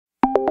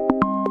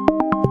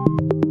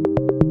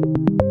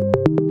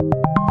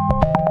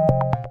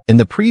In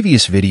the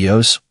previous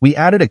videos, we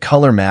added a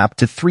color map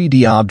to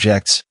 3D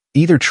objects,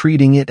 either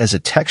treating it as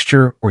a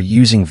texture or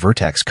using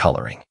vertex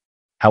coloring.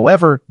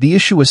 However, the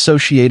issue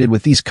associated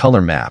with these color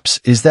maps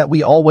is that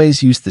we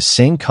always use the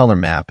same color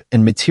map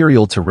and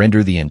material to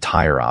render the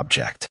entire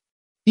object.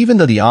 Even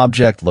though the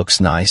object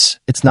looks nice,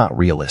 it's not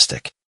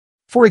realistic.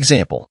 For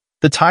example,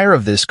 the tire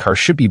of this car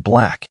should be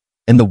black,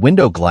 and the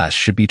window glass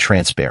should be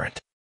transparent.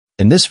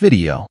 In this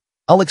video,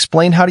 I'll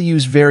explain how to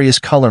use various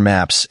color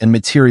maps and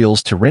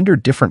materials to render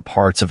different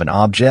parts of an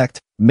object,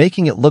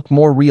 making it look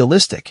more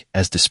realistic,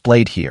 as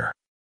displayed here.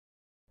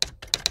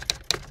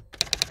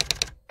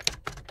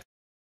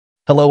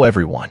 Hello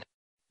everyone.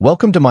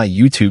 Welcome to my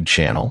YouTube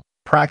channel,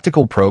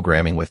 Practical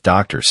Programming with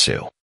Dr.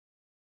 Sue.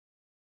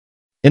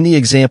 In the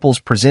examples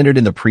presented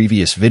in the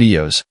previous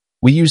videos,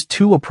 we used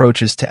two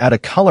approaches to add a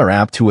color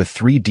map to a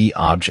 3D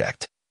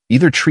object,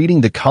 either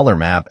treating the color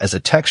map as a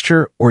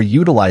texture or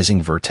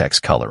utilizing vertex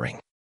coloring.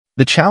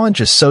 The challenge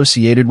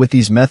associated with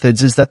these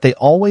methods is that they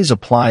always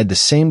applied the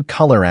same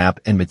color map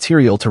and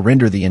material to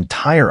render the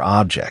entire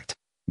object,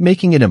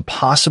 making it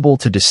impossible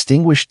to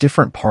distinguish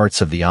different parts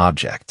of the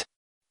object.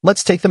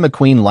 Let's take the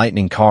McQueen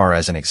Lightning car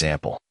as an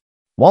example.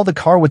 While the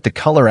car with the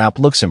color app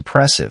looks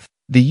impressive,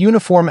 the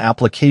uniform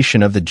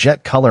application of the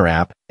jet color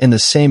app and the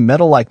same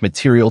metal-like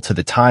material to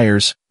the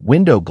tires,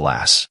 window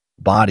glass,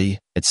 body,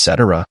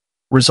 etc.,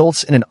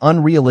 results in an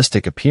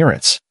unrealistic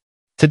appearance.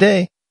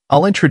 Today,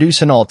 I'll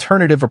introduce an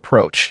alternative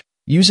approach,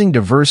 using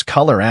diverse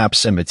color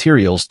apps and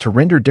materials to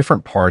render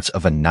different parts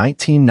of a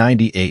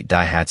 1998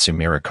 Daihatsu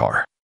Mira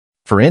car.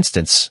 For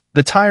instance,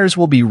 the tires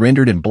will be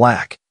rendered in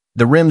black,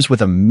 the rims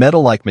with a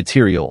metal-like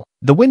material,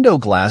 the window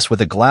glass with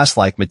a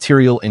glass-like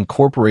material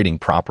incorporating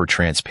proper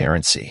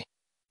transparency,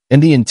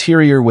 and the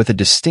interior with a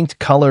distinct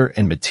color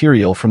and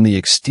material from the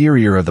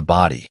exterior of the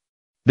body.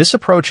 This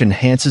approach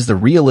enhances the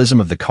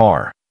realism of the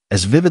car,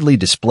 as vividly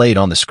displayed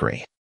on the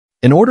screen.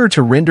 In order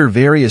to render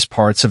various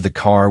parts of the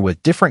car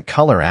with different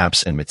color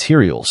apps and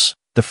materials,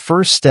 the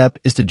first step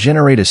is to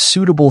generate a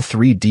suitable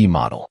 3D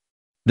model.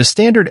 The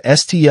standard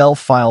STL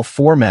file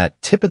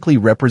format typically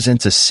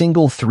represents a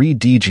single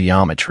 3D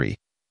geometry,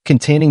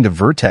 containing the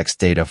vertex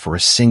data for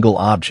a single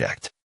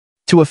object.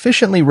 To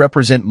efficiently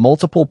represent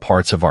multiple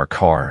parts of our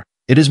car,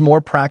 it is more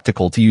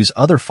practical to use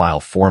other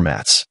file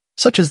formats,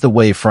 such as the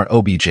wavefront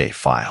OBJ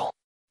file.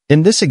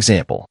 In this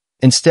example,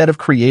 instead of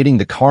creating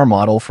the car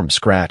model from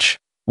scratch,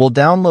 we'll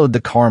download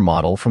the car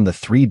model from the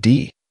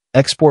 3D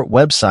export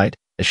website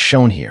as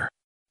shown here.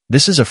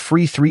 This is a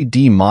free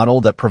 3D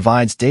model that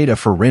provides data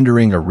for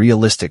rendering a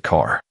realistic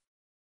car.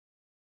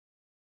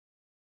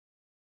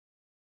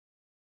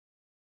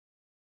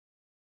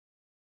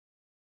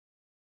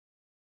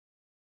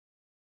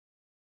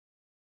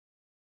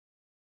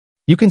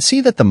 You can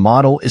see that the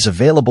model is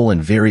available in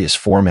various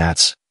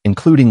formats,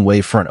 including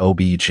Wavefront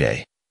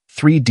OBJ,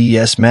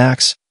 3ds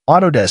Max,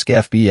 Autodesk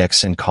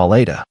FBX, and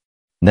Collada.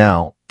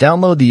 Now,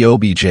 download the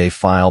OBJ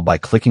file by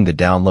clicking the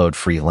Download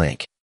Free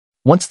link.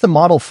 Once the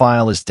model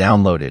file is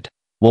downloaded,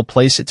 we'll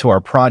place it to our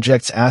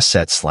project's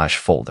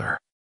assets/folder.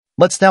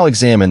 Let's now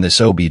examine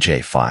this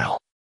OBJ file.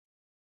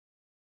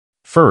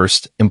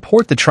 First,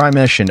 import the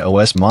TriMesh and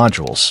OS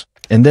modules,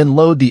 and then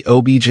load the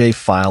OBJ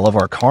file of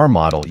our car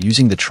model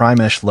using the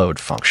TriMesh load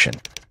function.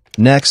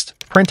 Next,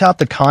 print out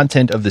the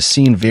content of the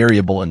scene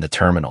variable in the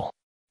terminal.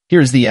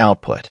 Here's the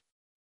output.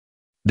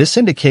 This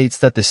indicates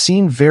that the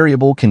scene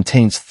variable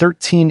contains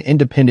 13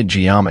 independent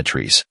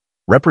geometries,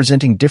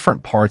 representing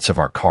different parts of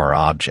our car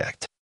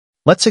object.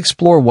 Let's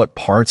explore what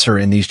parts are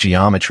in these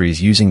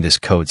geometries using this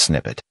code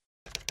snippet.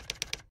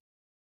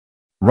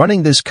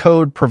 Running this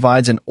code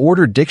provides an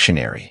order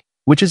dictionary,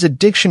 which is a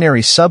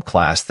dictionary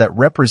subclass that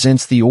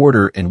represents the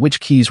order in which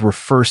keys were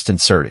first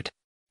inserted.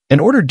 An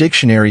order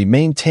dictionary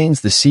maintains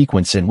the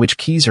sequence in which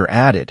keys are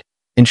added,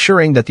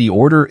 ensuring that the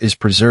order is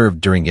preserved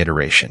during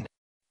iteration.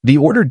 The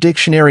order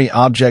dictionary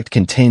object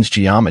contains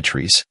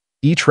geometries,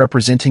 each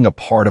representing a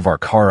part of our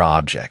car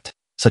object,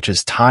 such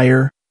as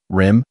tire,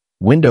 rim,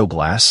 window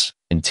glass,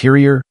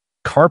 interior,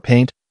 car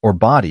paint, or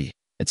body,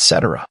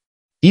 etc.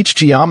 Each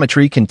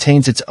geometry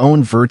contains its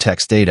own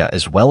vertex data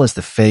as well as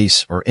the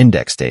face or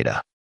index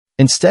data.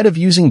 Instead of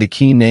using the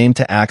key name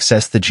to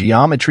access the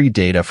geometry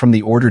data from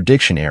the order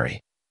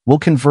dictionary, we'll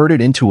convert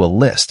it into a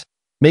list,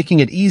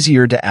 making it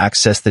easier to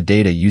access the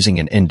data using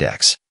an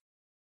index.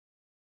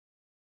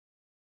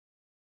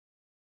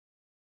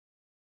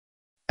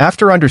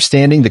 After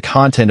understanding the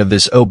content of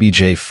this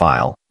OBJ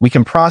file, we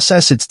can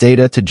process its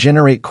data to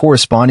generate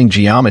corresponding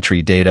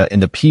geometry data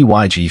in the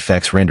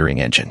PyGFX rendering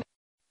engine.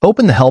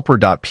 Open the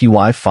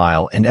helper.py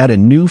file and add a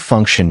new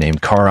function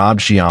named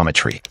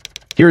carObjGeometry.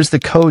 Here's the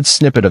code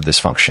snippet of this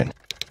function.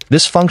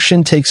 This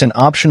function takes an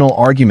optional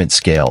argument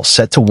scale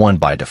set to 1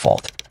 by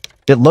default.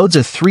 It loads a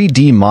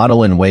 3D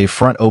model in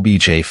Wavefront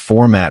OBJ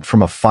format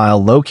from a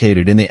file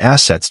located in the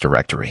Assets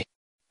directory.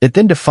 It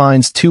then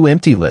defines two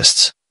empty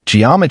lists,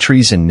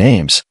 geometries and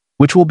names,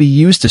 which will be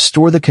used to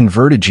store the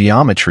converted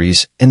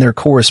geometries and their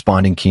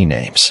corresponding key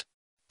names.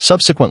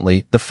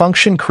 Subsequently, the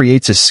function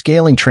creates a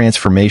scaling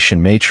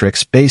transformation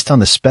matrix based on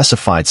the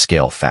specified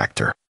scale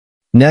factor.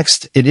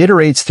 Next, it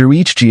iterates through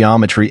each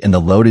geometry in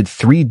the loaded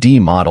 3D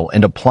model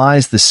and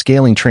applies the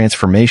scaling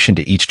transformation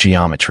to each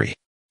geometry.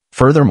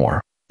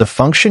 Furthermore, the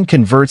function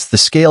converts the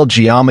scaled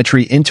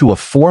geometry into a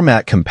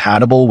format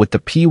compatible with the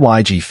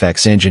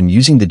PyGFX engine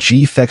using the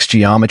GFX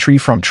geometry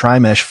from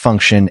TryMesh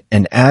function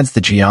and adds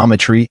the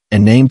geometry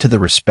and name to the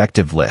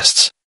respective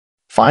lists.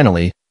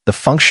 Finally, the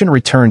function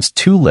returns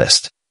two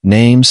list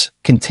names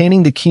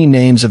containing the key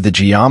names of the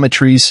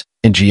geometries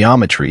and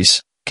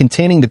geometries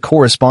containing the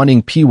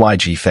corresponding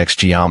PyGFX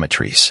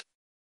geometries.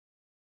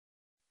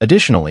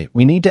 Additionally,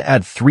 we need to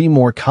add three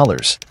more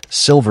colors,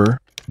 silver,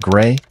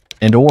 gray,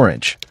 and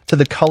orange, to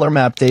the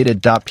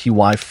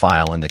colormap.data.py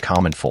file in the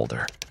common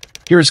folder.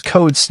 Here's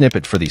code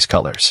snippet for these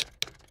colors.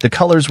 The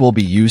colors will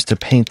be used to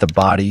paint the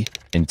body,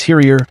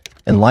 interior,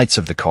 and lights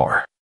of the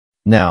car.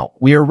 Now,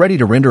 we are ready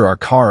to render our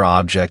car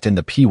object in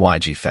the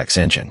PyGFX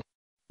engine.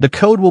 The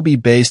code will be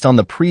based on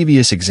the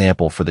previous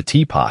example for the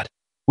teapot,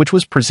 which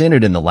was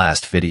presented in the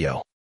last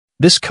video.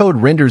 This code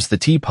renders the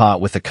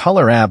teapot with a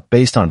color app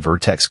based on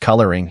vertex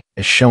coloring,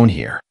 as shown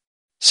here.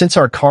 Since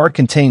our car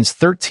contains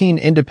 13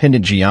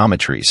 independent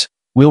geometries,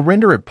 we'll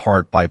render it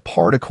part by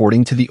part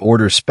according to the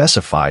order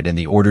specified in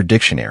the order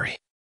dictionary.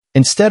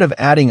 Instead of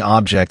adding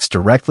objects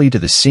directly to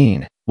the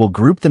scene, we'll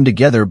group them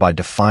together by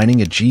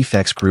defining a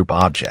GFX group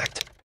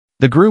object.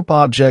 The group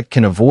object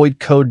can avoid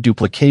code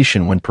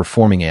duplication when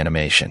performing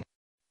animation.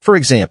 For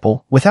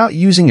example, without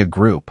using a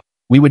group,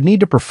 we would need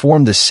to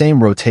perform the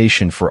same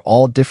rotation for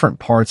all different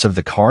parts of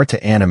the car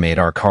to animate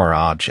our car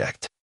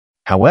object.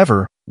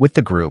 However, with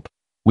the group,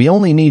 we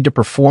only need to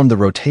perform the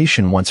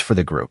rotation once for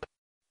the group.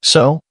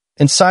 So,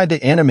 inside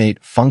the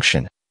animate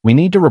function, we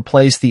need to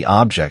replace the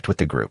object with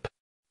the group.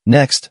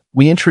 Next,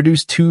 we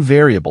introduce two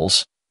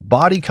variables,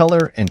 body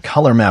color and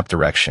color map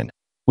direction,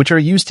 which are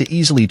used to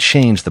easily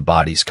change the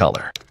body's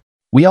color.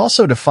 We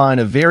also define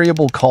a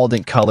variable called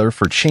IntColor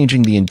for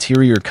changing the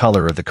interior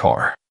color of the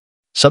car.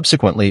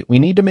 Subsequently, we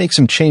need to make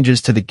some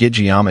changes to the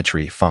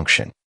getGeometry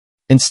function.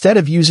 Instead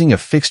of using a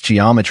fixed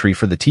geometry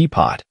for the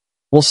teapot,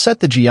 we'll set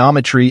the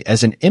geometry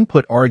as an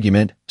input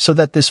argument so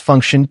that this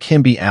function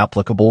can be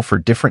applicable for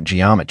different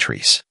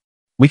geometries.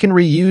 We can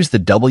reuse the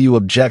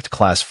WObject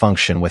class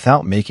function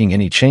without making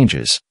any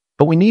changes,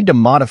 but we need to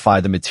modify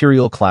the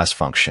material class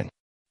function.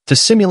 To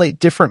simulate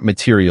different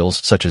materials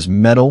such as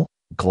metal,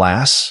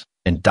 glass,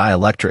 and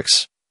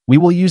dielectrics, we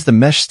will use the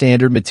mesh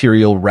standard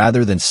material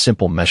rather than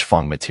simple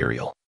meshfong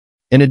material.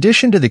 In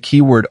addition to the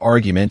keyword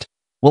argument,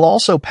 we'll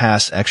also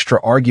pass extra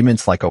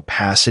arguments like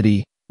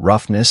opacity,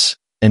 roughness,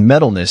 and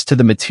metalness to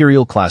the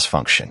material class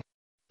function.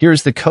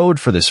 Here's the code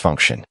for this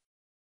function.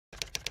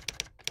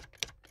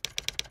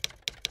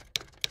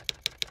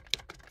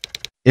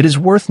 It is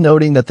worth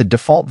noting that the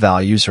default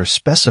values are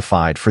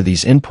specified for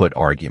these input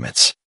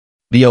arguments.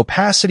 The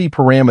opacity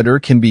parameter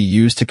can be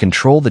used to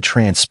control the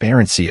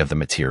transparency of the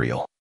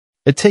material.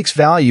 It takes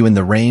value in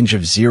the range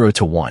of 0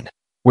 to 1,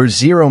 where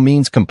 0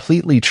 means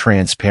completely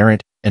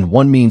transparent and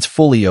 1 means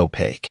fully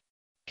opaque.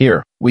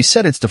 Here, we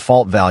set its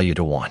default value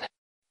to 1.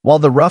 While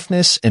the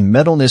roughness and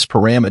metalness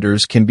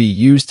parameters can be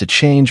used to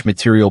change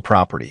material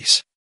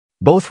properties.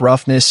 Both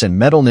roughness and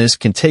metalness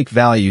can take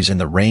values in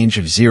the range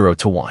of 0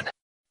 to 1.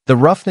 The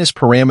roughness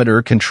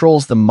parameter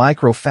controls the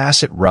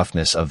microfacet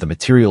roughness of the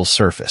material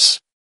surface.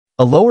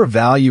 A lower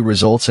value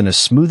results in a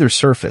smoother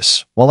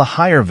surface, while a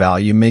higher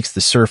value makes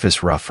the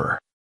surface rougher.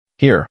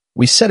 Here,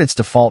 we set its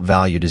default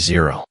value to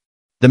 0.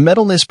 The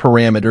metalness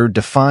parameter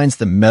defines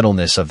the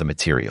metalness of the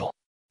material.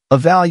 A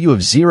value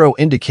of 0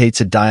 indicates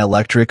a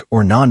dielectric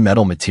or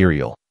non-metal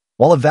material,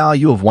 while a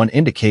value of 1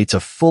 indicates a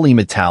fully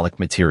metallic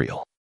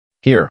material.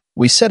 Here,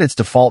 we set its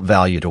default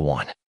value to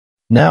 1.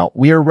 Now,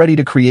 we are ready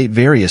to create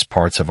various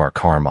parts of our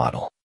car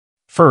model.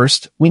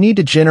 First, we need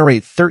to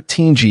generate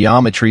 13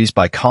 geometries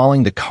by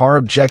calling the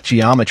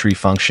carObjectGeometry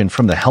function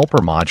from the helper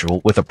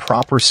module with a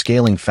proper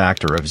scaling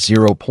factor of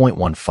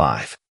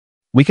 0.15.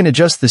 We can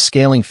adjust the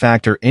scaling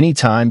factor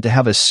anytime to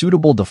have a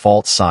suitable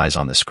default size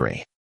on the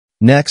screen.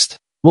 Next,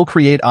 we'll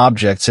create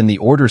objects in the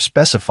order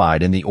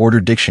specified in the order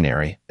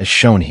dictionary, as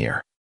shown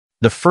here.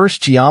 The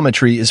first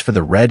geometry is for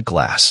the red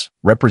glass,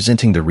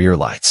 representing the rear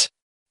lights.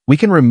 We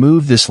can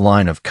remove this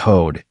line of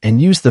code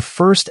and use the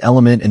first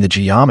element in the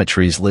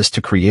geometries list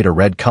to create a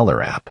red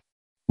color app.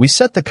 We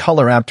set the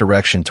color app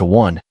direction to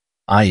 1,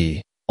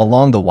 i.e.,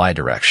 along the Y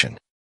direction.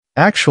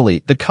 Actually,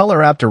 the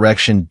color app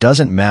direction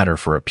doesn't matter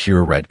for a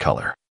pure red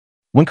color.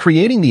 When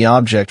creating the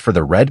object for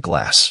the red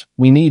glass,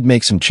 we need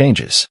make some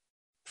changes.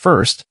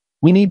 First,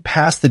 we need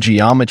pass the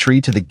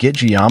geometry to the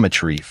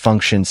getGeometry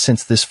function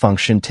since this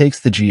function takes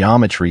the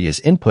geometry as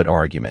input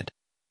argument.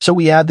 So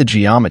we add the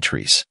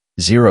geometries,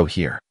 0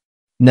 here.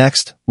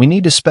 Next, we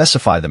need to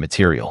specify the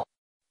material.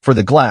 For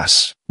the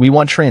glass, we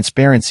want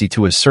transparency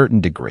to a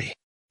certain degree.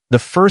 The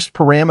first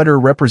parameter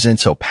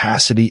represents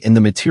opacity in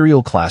the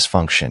material class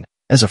function.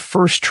 As a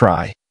first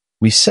try,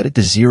 we set it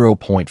to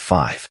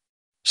 0.5.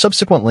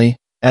 Subsequently,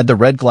 add the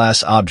red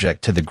glass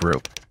object to the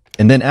group,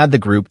 and then add the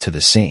group to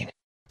the scene.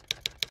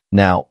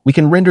 Now, we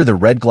can render the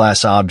red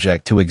glass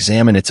object to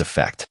examine its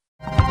effect.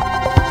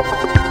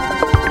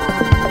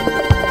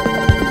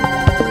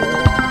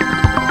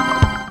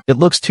 It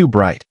looks too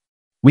bright.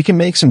 We can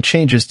make some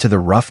changes to the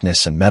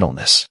roughness and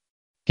metalness.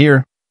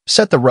 Here,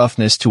 set the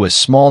roughness to a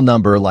small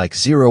number like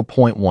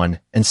 0.1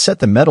 and set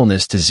the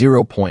metalness to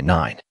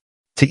 0.9.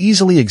 To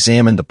easily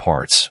examine the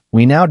parts,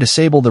 we now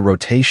disable the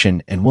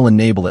rotation and will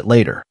enable it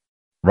later.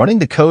 Running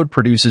the code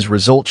produces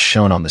results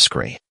shown on the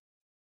screen.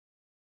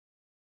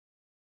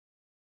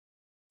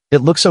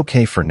 It looks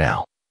okay for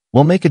now.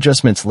 We'll make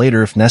adjustments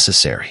later if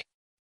necessary.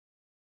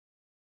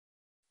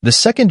 The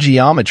second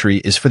geometry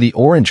is for the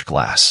orange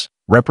glass,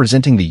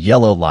 representing the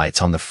yellow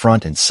lights on the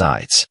front and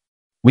sides.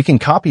 We can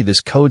copy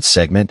this code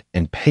segment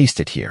and paste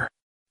it here.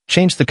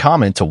 Change the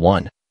comment to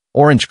 1,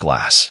 orange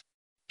glass.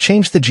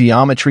 Change the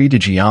geometry to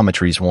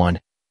geometries 1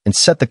 and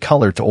set the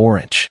color to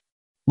orange.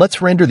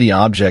 Let's render the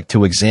object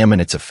to examine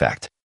its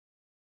effect.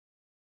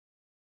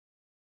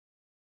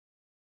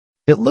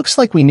 It looks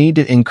like we need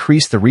to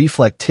increase the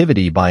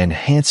reflectivity by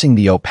enhancing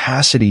the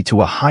opacity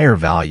to a higher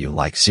value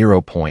like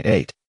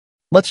 0.8.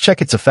 Let's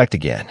check its effect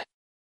again.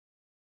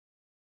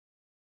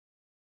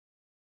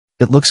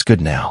 It looks good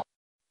now.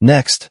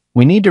 Next,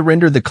 we need to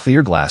render the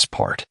clear glass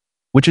part,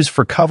 which is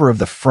for cover of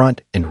the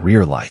front and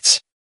rear lights.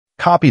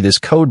 Copy this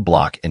code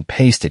block and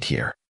paste it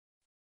here.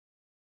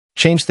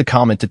 Change the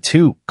comment to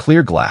 2,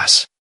 clear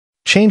glass.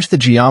 Change the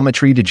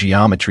geometry to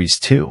geometries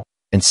 2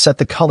 and set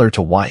the color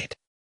to white.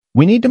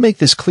 We need to make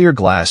this clear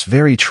glass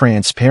very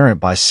transparent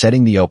by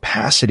setting the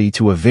opacity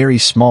to a very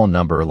small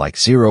number like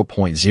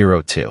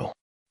 0.02.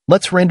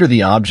 Let's render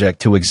the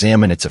object to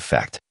examine its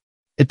effect.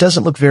 It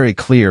doesn't look very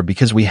clear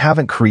because we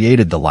haven't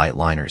created the light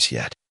liners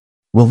yet.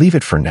 We'll leave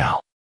it for now.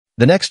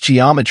 The next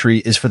geometry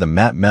is for the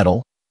matte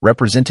metal,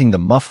 representing the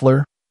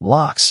muffler,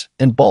 locks,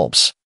 and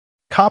bulbs.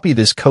 Copy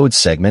this code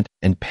segment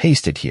and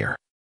paste it here.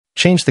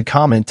 Change the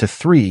comment to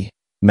 3,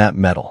 matte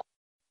metal.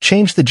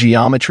 Change the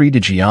geometry to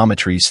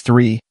geometries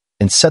 3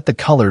 and set the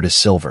color to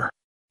silver.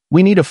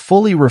 We need a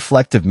fully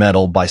reflective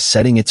metal by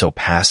setting its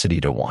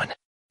opacity to 1.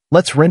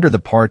 Let's render the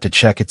part to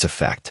check its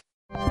effect.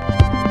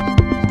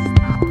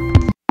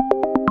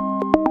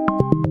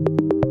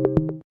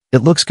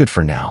 It looks good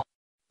for now.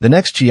 The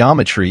next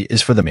geometry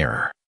is for the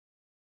mirror.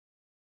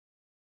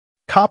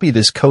 Copy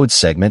this code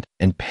segment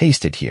and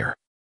paste it here.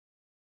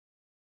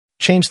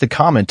 Change the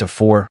comment to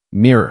 4,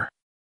 mirror.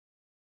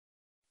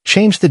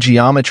 Change the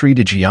geometry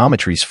to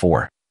geometries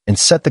 4 and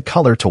set the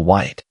color to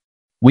white.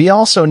 We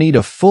also need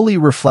a fully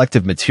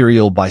reflective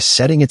material by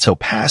setting its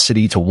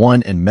opacity to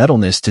 1 and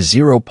metalness to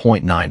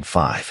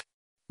 0.95.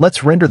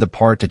 Let's render the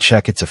part to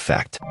check its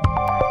effect.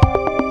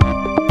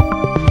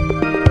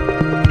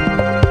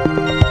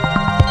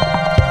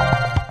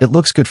 It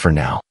looks good for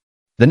now.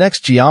 The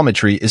next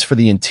geometry is for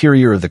the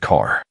interior of the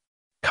car.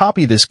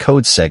 Copy this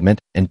code segment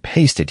and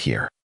paste it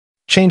here.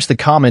 Change the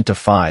comment to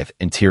 5,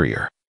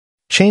 interior.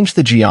 Change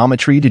the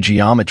geometry to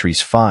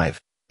geometries 5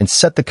 and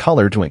set the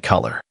color to a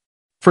color.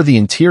 For the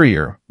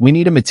interior, we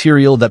need a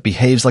material that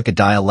behaves like a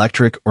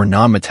dielectric or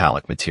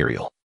non-metallic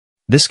material.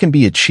 This can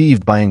be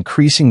achieved by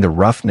increasing the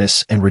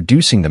roughness and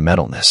reducing the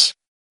metalness.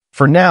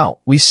 For now,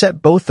 we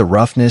set both the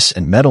roughness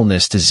and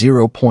metalness to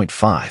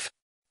 0.5.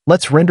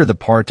 Let's render the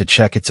part to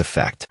check its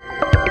effect.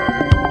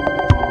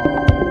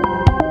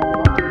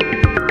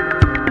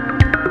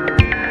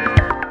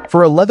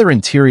 For a leather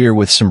interior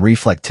with some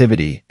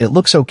reflectivity, it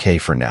looks okay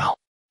for now.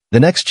 The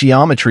next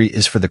geometry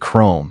is for the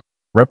chrome,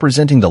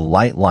 representing the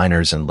light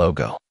liners and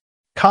logo.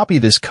 Copy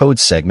this code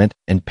segment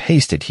and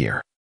paste it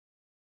here.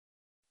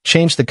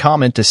 Change the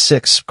comment to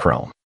 6,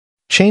 chrome.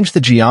 Change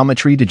the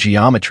geometry to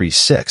geometry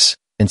 6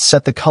 and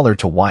set the color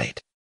to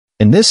white.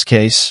 In this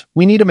case,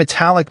 we need a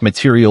metallic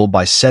material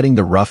by setting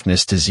the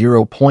roughness to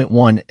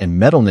 0.1 and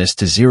metalness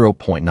to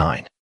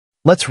 0.9.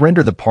 Let's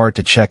render the part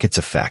to check its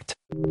effect.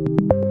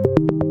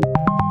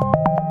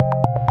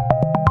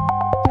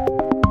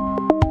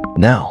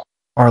 Now,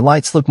 our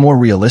lights look more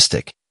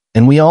realistic,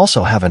 and we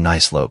also have a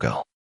nice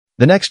logo.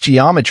 The next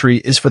geometry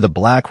is for the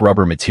black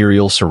rubber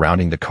material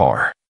surrounding the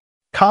car.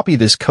 Copy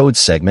this code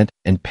segment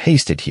and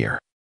paste it here.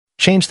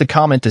 Change the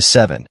comment to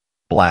 7,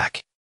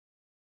 black.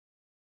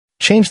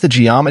 Change the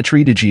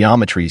geometry to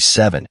geometry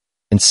 7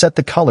 and set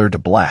the color to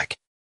black.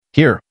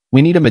 Here,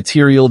 we need a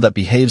material that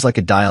behaves like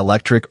a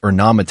dielectric or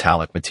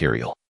non-metallic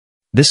material.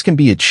 This can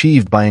be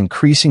achieved by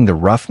increasing the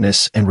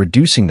roughness and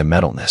reducing the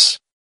metalness.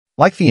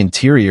 Like the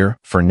interior,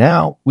 for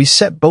now, we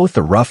set both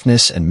the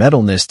roughness and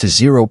metalness to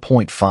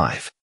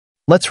 0.5.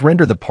 Let's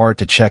render the part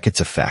to check its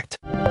effect.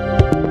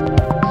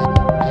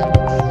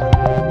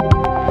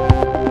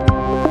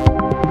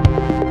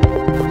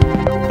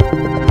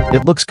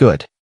 It looks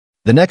good.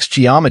 The next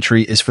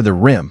geometry is for the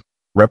rim,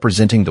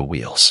 representing the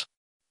wheels.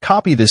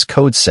 Copy this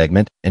code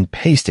segment and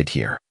paste it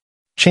here.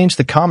 Change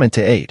the comment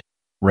to 8,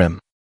 rim.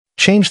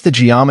 Change the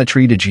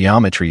geometry to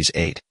geometries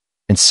 8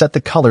 and set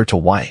the color to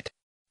white.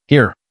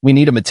 Here, we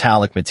need a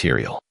metallic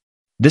material.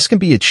 This can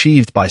be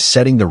achieved by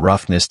setting the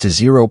roughness to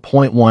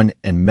 0.1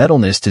 and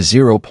metalness to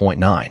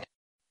 0.9.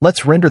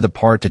 Let's render the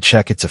part to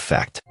check its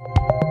effect.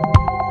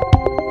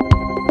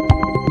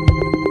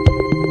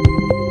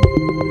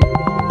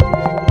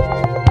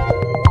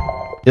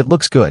 It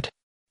looks good.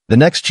 The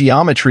next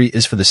geometry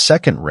is for the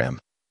second rim,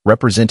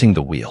 representing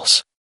the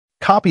wheels.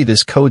 Copy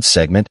this code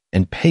segment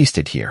and paste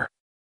it here.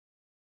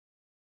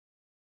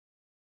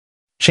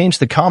 Change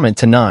the comment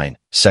to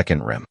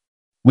 9-second rim.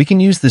 We can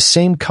use the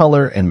same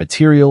color and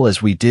material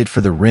as we did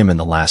for the rim in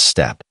the last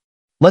step.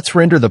 Let's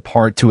render the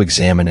part to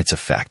examine its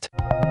effect.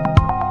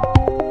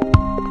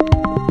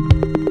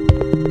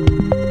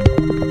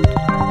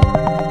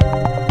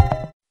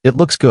 It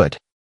looks good.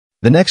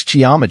 The next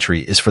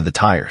geometry is for the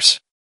tires.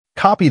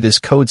 Copy this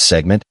code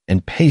segment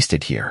and paste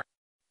it here.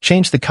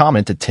 Change the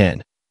comment to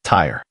 10,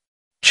 tire.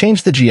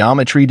 Change the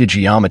geometry to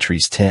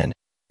geometries 10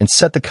 and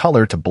set the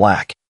color to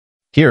black.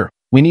 Here,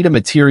 we need a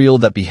material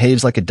that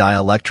behaves like a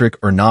dielectric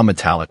or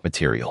non-metallic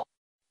material.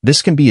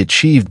 This can be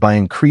achieved by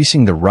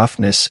increasing the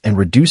roughness and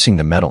reducing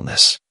the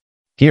metalness.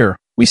 Here,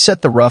 we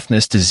set the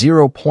roughness to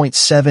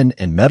 0.7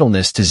 and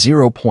metalness to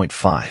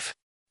 0.5.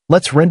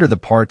 Let's render the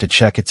part to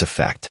check its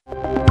effect.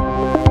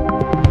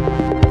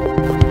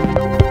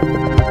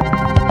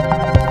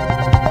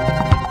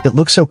 It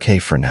looks okay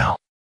for now.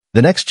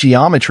 The next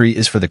geometry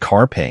is for the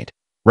car paint,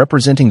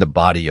 representing the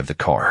body of the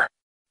car.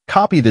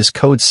 Copy this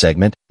code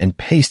segment and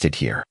paste it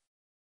here.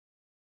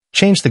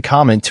 Change the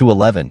comment to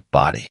 11,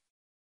 body.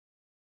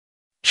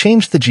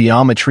 Change the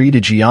geometry to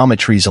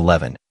geometries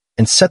 11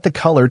 and set the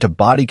color to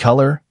body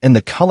color and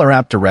the color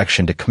app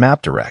direction to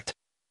map direct,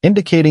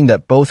 indicating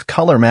that both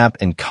color map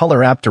and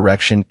color app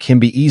direction can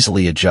be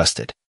easily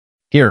adjusted.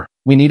 Here,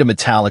 we need a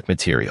metallic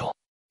material.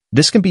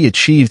 This can be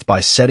achieved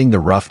by setting the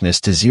roughness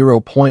to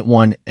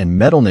 0.1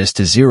 and metalness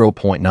to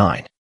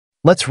 0.9.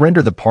 Let's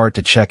render the part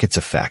to check its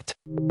effect.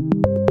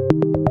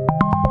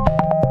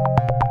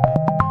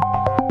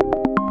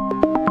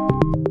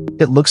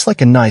 It looks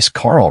like a nice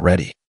car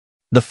already.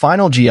 The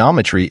final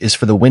geometry is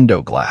for the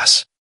window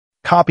glass.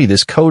 Copy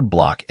this code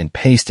block and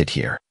paste it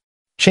here.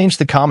 Change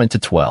the comment to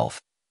 12,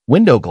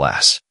 window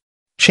glass.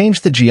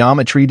 Change the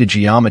geometry to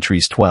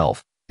geometries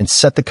 12 and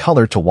set the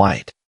color to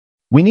white.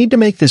 We need to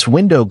make this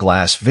window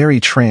glass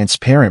very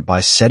transparent by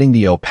setting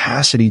the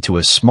opacity to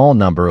a small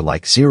number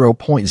like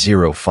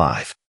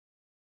 0.05.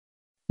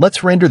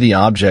 Let's render the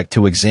object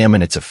to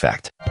examine its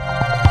effect.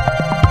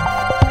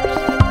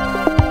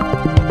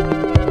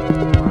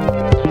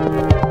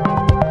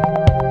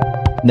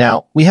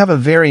 Now, we have a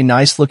very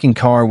nice looking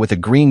car with a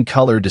green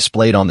color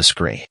displayed on the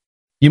screen.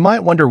 You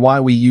might wonder why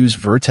we use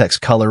vertex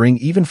coloring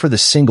even for the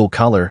single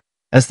color,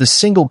 as the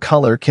single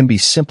color can be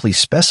simply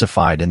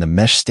specified in the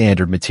mesh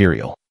standard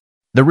material.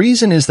 The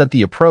reason is that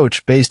the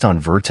approach based on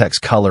vertex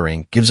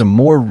coloring gives a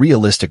more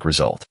realistic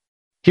result.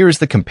 Here is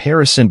the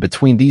comparison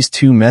between these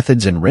two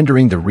methods in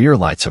rendering the rear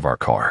lights of our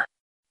car.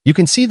 You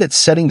can see that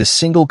setting the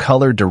single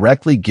color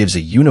directly gives a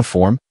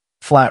uniform,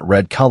 flat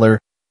red color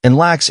and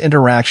lacks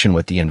interaction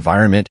with the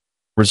environment,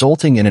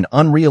 resulting in an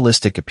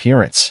unrealistic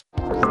appearance.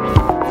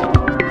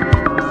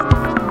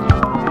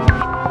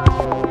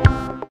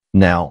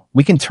 Now,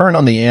 we can turn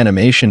on the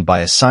animation by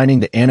assigning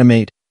the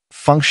animate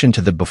function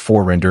to the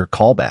before render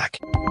callback.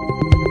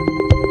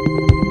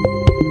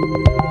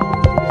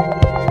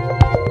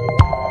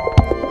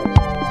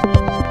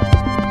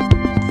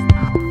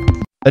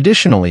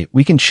 Additionally,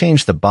 we can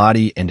change the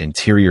body and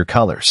interior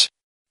colors.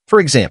 For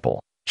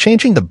example,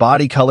 changing the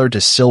body color to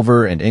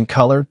silver and ink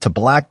color to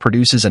black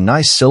produces a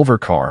nice silver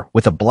car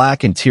with a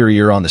black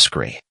interior on the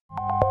screen.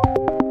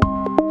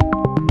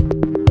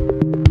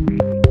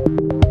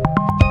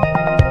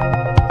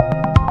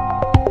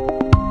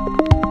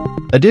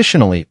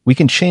 Additionally, we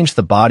can change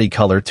the body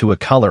color to a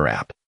color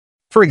app.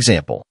 For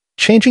example,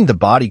 changing the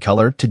body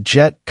color to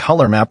jet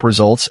color map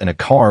results in a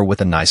car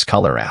with a nice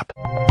color app.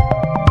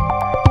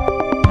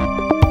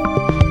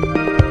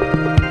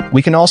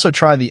 We can also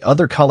try the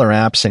other color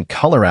apps and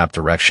color app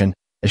direction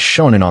as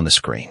shown on the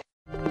screen.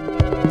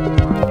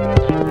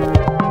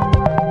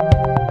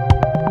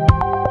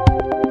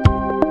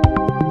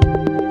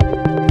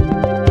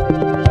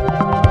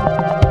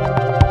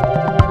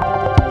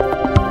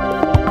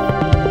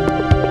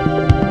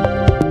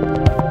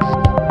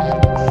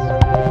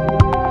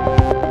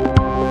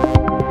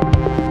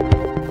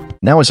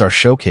 Now is our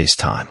showcase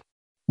time.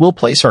 We'll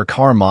place our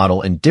car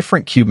model in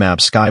different CubeMap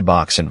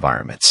skybox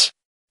environments.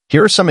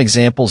 Here are some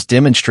examples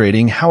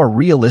demonstrating how a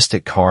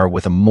realistic car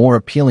with a more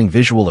appealing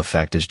visual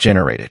effect is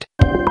generated.